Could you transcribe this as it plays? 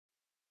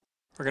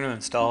We're going to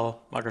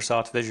install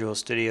Microsoft Visual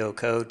Studio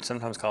Code,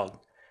 sometimes called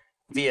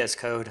VS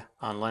Code,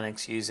 on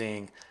Linux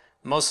using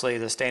mostly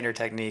the standard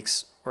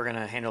techniques. We're going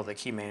to handle the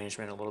key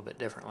management a little bit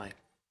differently.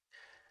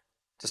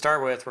 To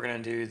start with, we're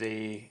going to do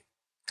the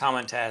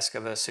common task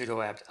of a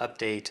sudo apt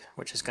update,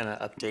 which is going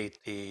to update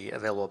the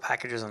available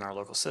packages on our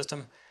local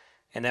system,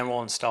 and then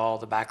we'll install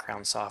the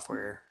background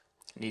software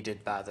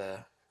needed by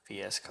the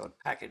VS Code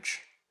package.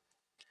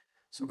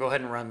 So we'll go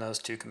ahead and run those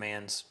two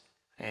commands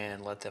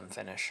and let them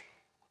finish.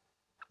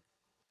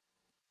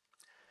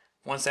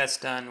 Once that's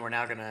done, we're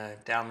now going to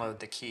download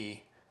the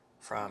key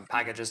from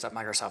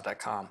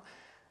packages.microsoft.com.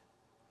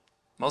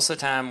 Most of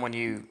the time when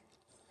you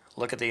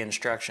look at the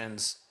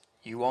instructions,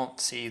 you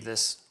won't see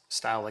this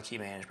style of key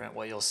management.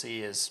 What you'll see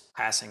is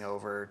passing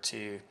over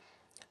to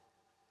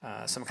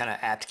some kind of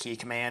apt key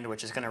command,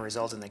 which is going to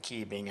result in the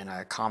key being in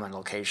a common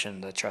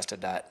location, the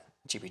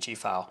trusted.gpg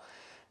file.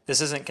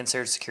 This isn't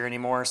considered secure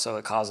anymore, so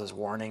it causes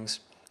warnings.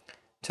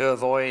 To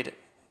avoid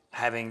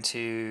having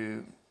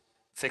to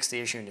fix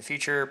the issue in the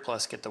future,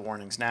 plus get the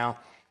warnings now,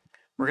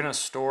 we're going to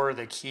store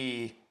the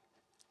key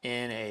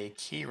in a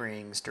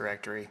keyrings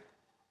directory.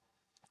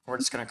 We're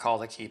just going to call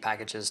the key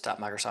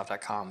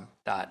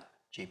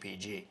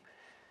packages.microsoft.com.gpg.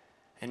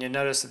 And you'll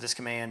notice that this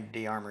command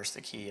dearmors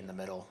the key in the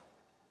middle.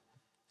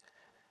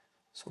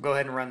 So we'll go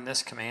ahead and run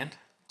this command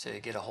to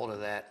get a hold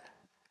of that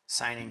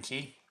signing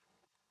key.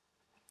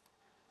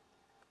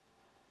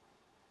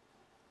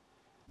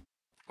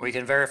 We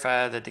can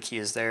verify that the key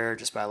is there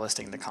just by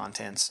listing the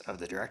contents of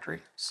the directory.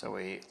 So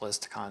we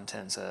list the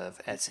contents of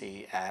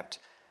etc apt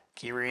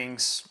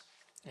keyrings,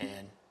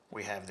 and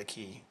we have the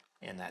key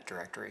in that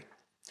directory.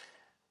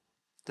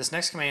 This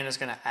next command is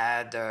going to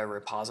add the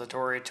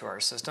repository to our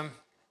system.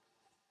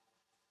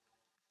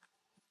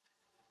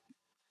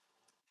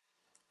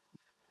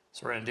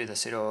 So we're going to do the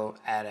sudo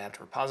add apt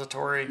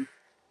repository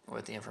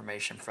with the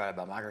information provided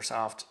by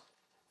Microsoft,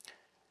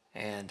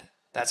 and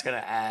that's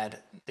going to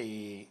add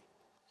the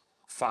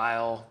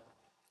file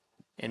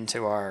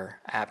into our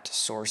apt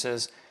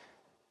sources.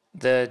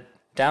 The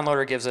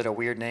downloader gives it a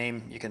weird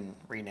name. You can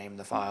rename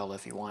the file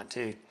if you want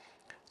to.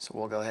 So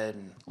we'll go ahead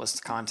and list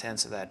the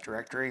contents of that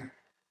directory.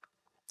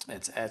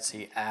 It's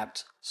etc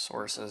apt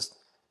sources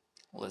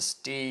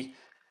list D,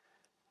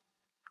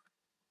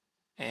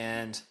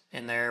 and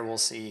in there we'll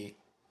see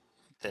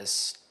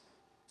this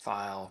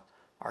file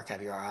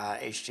archive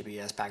URI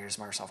https packages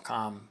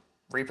Microsoft.com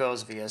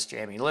repos vs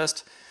JME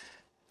list.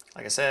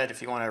 Like I said,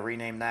 if you want to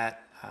rename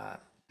that,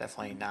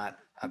 definitely not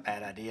a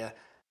bad idea.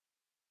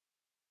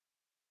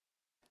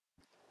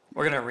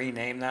 We're going to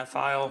rename that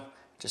file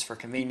just for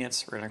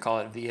convenience. We're going to call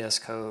it VS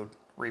Code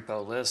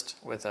repo list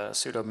with a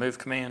Pseudomove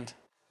command.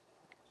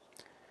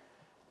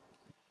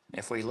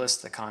 If we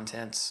list the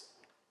contents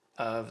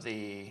of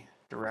the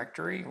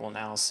directory, we'll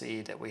now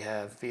see that we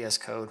have VS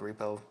Code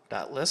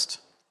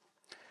repo.list.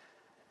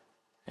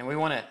 And we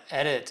want to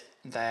edit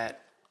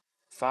that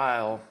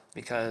file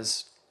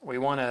because we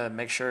want to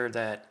make sure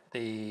that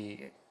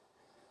the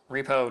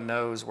repo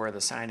knows where the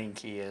signing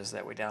key is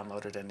that we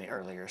downloaded in the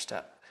earlier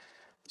step.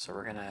 So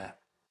we're going to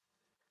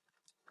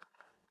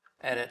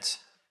edit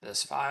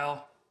this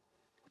file.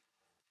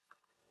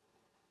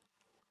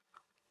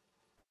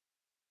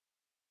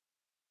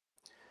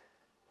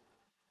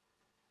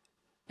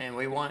 And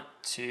we want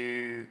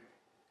to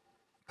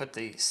put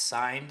the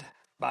signed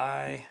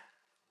by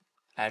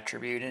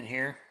attribute in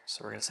here.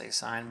 So we're going to say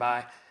signed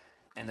by,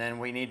 and then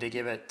we need to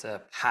give it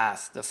the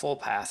path, the full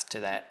path to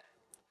that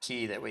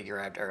key that we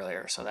grabbed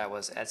earlier. So that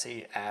was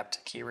etc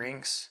apt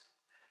keyrings,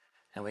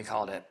 and we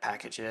called it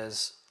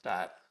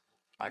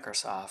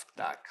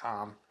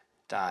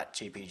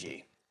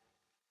packages.microsoft.com.gpg.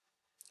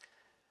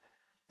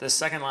 This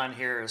second line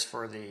here is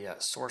for the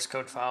source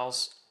code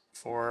files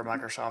for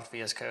Microsoft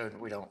VS Code.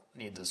 We don't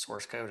need the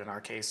source code in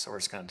our case, so we're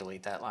just going to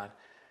delete that line.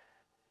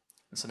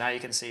 And so now you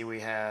can see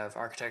we have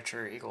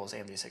architecture equals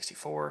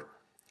AMD64,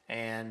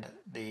 and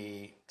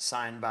the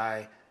signed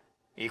by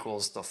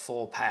equals the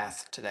full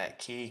path to that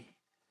key.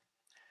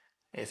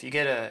 If you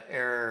get an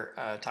error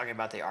talking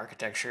about the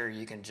architecture,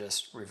 you can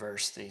just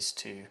reverse these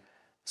two.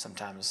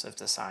 Sometimes if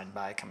the signed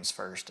by comes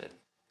first, it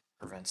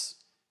prevents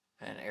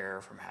an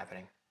error from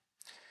happening.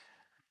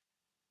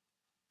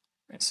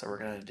 And so we're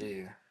going to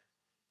do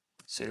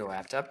sudo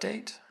apt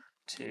update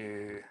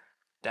to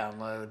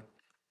download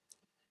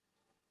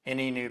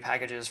any new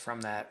packages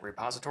from that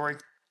repository.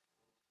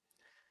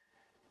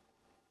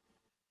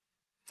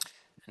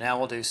 Now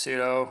we'll do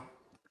sudo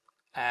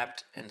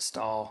apt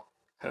install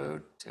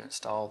code to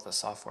install the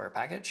software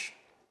package.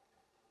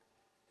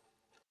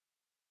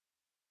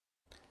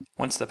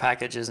 Once the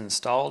package is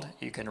installed,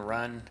 you can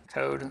run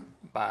code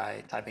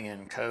by typing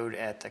in code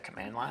at the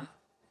command line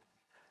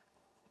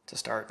to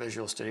start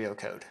Visual Studio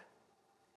Code.